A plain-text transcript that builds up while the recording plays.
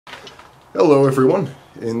Hello everyone.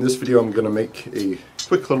 In this video I'm going to make a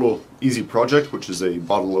quick little easy project, which is a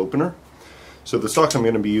bottle opener. So the stock I'm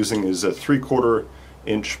going to be using is a 3/4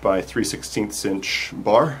 inch by 3/16 inch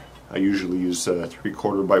bar. I usually use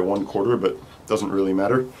 3/4 by 1/4, but it doesn't really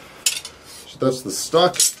matter. So that's the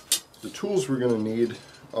stock. The tools we're going to need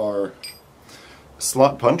are a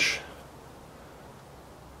slot punch.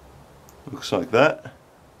 Looks like that.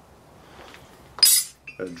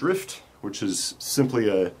 A drift, which is simply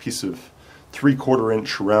a piece of 3/4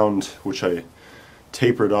 inch round, which I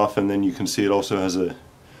tapered off, and then you can see it also has a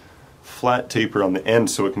flat taper on the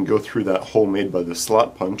end so it can go through that hole made by the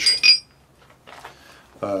slot punch.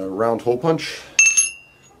 A round hole punch,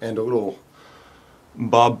 and a little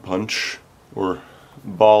bob punch, or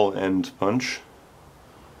ball end punch.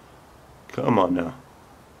 Come on now.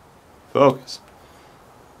 Focus.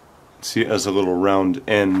 See, it has a little round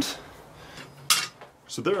end.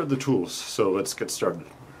 So there are the tools, so let's get started.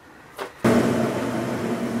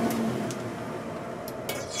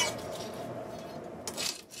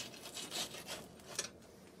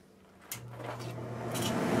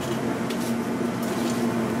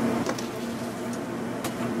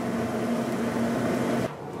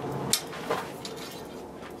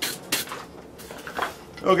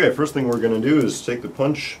 Okay, first thing we're going to do is take the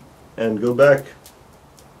punch and go back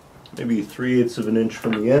maybe 3/8 of an inch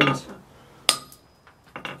from the end.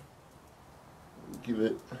 Give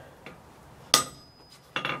it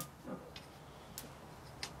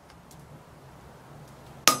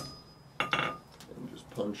and just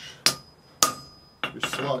punch your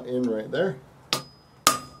slot in right there.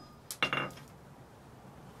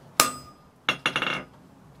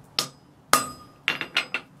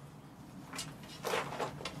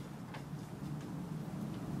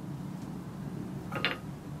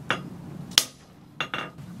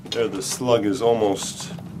 There, the slug is almost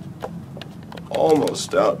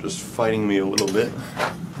out, just fighting me a little bit.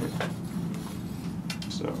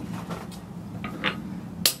 So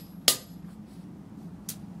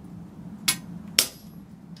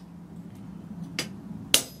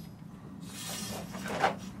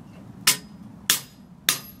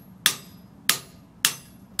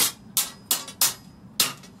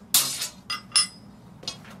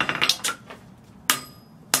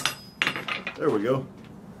there we go.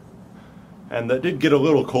 And that did get a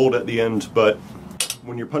little cold at the end, but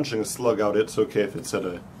when you're punching a slug out, it's okay if it's at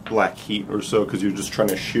a black heat or so, because you're just trying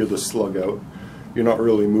to shear the slug out. You're not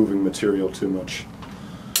really moving material too much.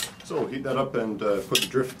 So we'll heat that up and put the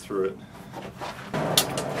drift through it.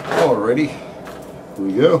 Alrighty, here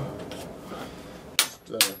we go.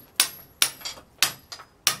 Just,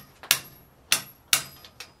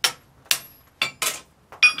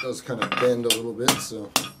 it does kind of bend a little bit,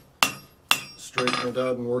 so straighten it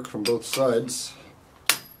out and work from both sides.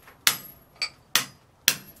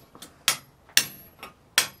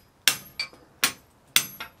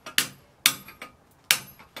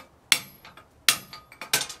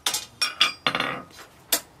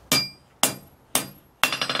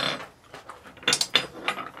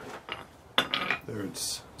 There,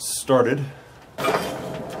 it's started.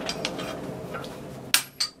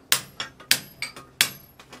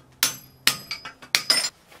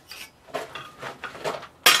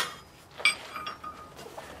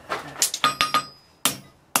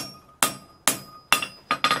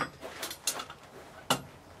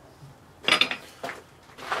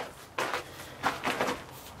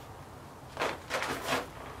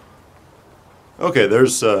 Okay,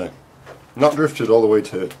 there's not drifted all the way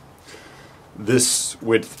to this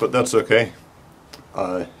width, but that's okay.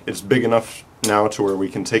 It's big enough now to where we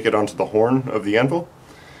can take it onto the horn of the anvil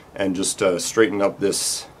and just straighten up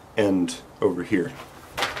this end over here.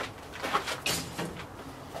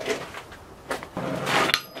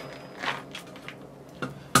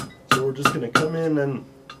 So we're just going to come in and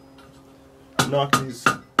knock these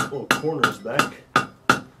little corners back.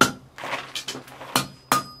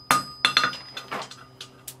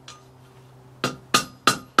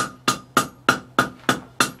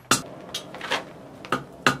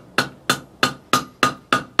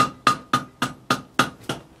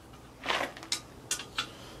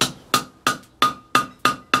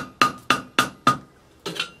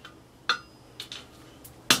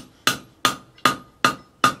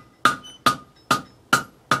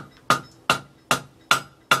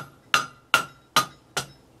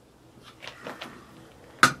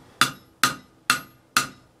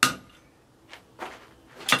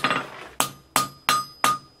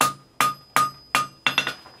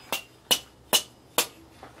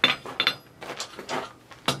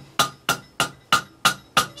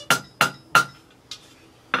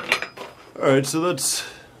 Alright, so that's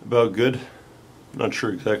about good. Not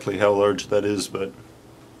sure exactly how large that is, but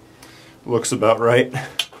looks about right.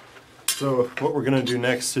 So what we're going to do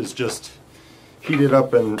next is just heat it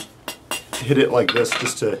up and hit it like this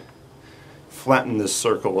just to flatten this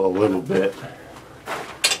circle a little bit.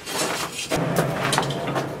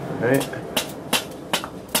 Alright.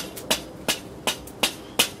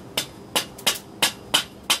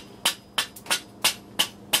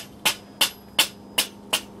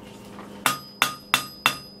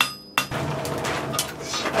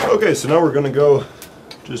 Okay, so now we're going to go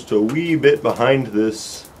just a wee bit behind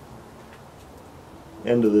this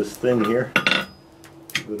end of this thing here.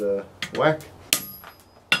 Give it a whack.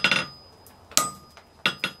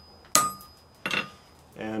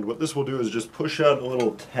 And what this will do is just push out a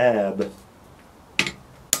little tab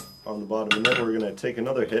on the bottom, and then we're going to take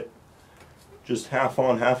another hit, just half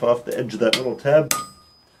on, half off the edge of that little tab,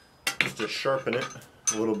 just to sharpen it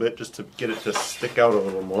a little bit, just to get it to stick out a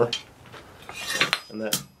little more. And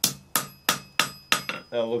that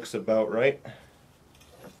looks about right.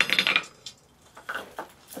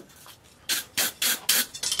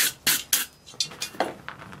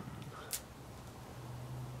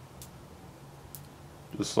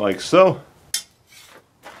 Just like so.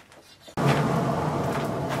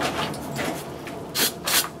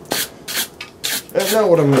 And now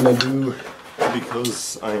what I'm going to do,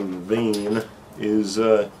 because I'm vain, is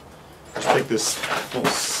just take this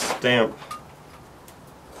little stamp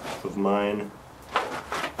of mine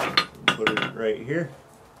and put it right here.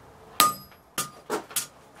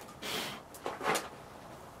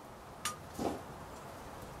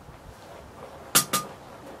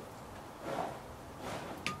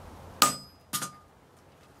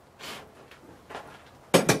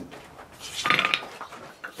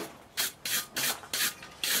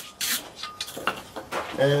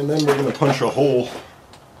 And then we're going to punch a hole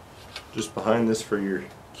just behind this for your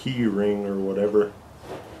key ring or whatever.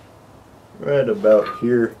 Right about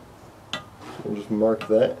here. We'll just mark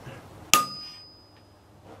that.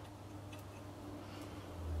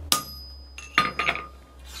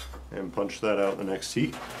 And punch that out in the next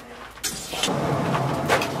heat.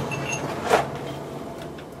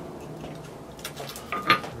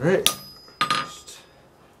 Alright.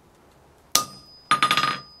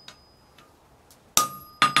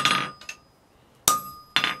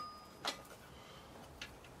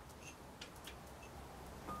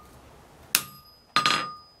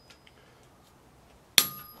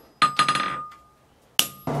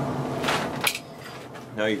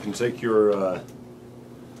 Now you can take your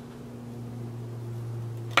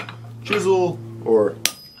chisel or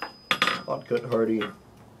hot cut hardy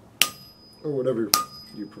or whatever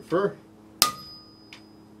you prefer,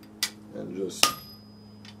 and just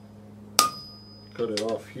cut it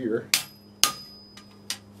off here.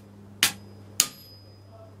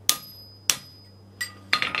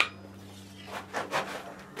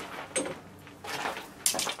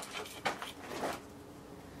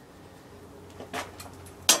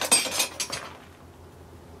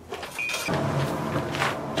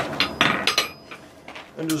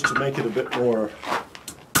 And just to make it a bit more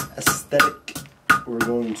aesthetic, we're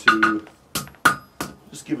going to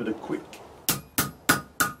just give it a quick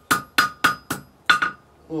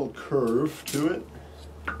little curve to it,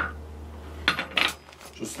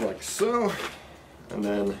 just like so, and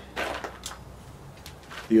then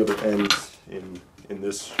the other end in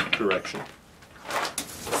this direction.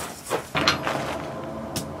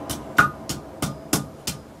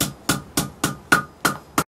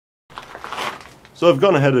 So I've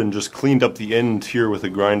gone ahead and just cleaned up the end here with a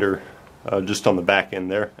grinder, just on the back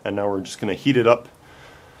end there, and now we're just going to heat it up,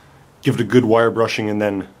 give it a good wire brushing, and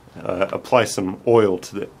then apply some oil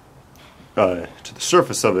to the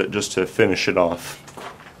surface of it just to finish it off.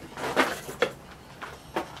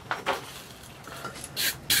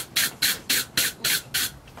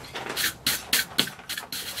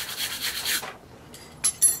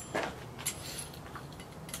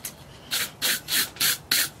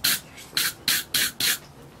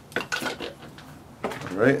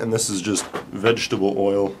 Alright, and this is just vegetable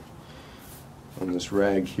oil on this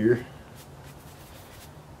rag here.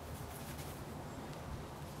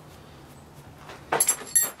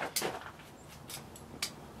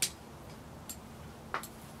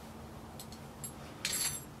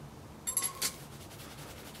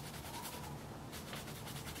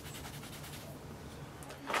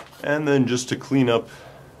 And then just to clean up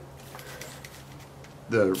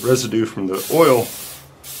the residue from the oil,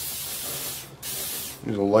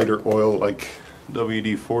 use a lighter oil like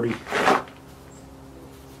WD-40.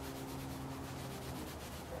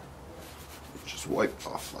 Just wipe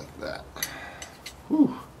off like that.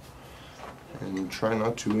 Whew. And try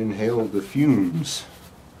not to inhale the fumes.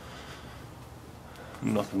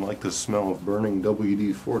 Nothing like the smell of burning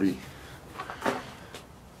WD-40.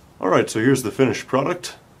 Alright, so here's the finished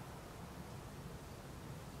product.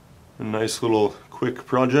 A nice little quick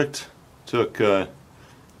project. Took about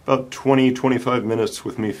 20-25 minutes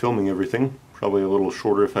with me filming everything. Probably a little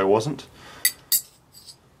shorter if I wasn't.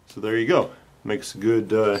 So there you go. Makes a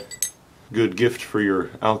good gift for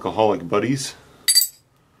your alcoholic buddies.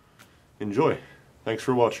 Enjoy. Thanks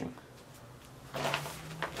for watching.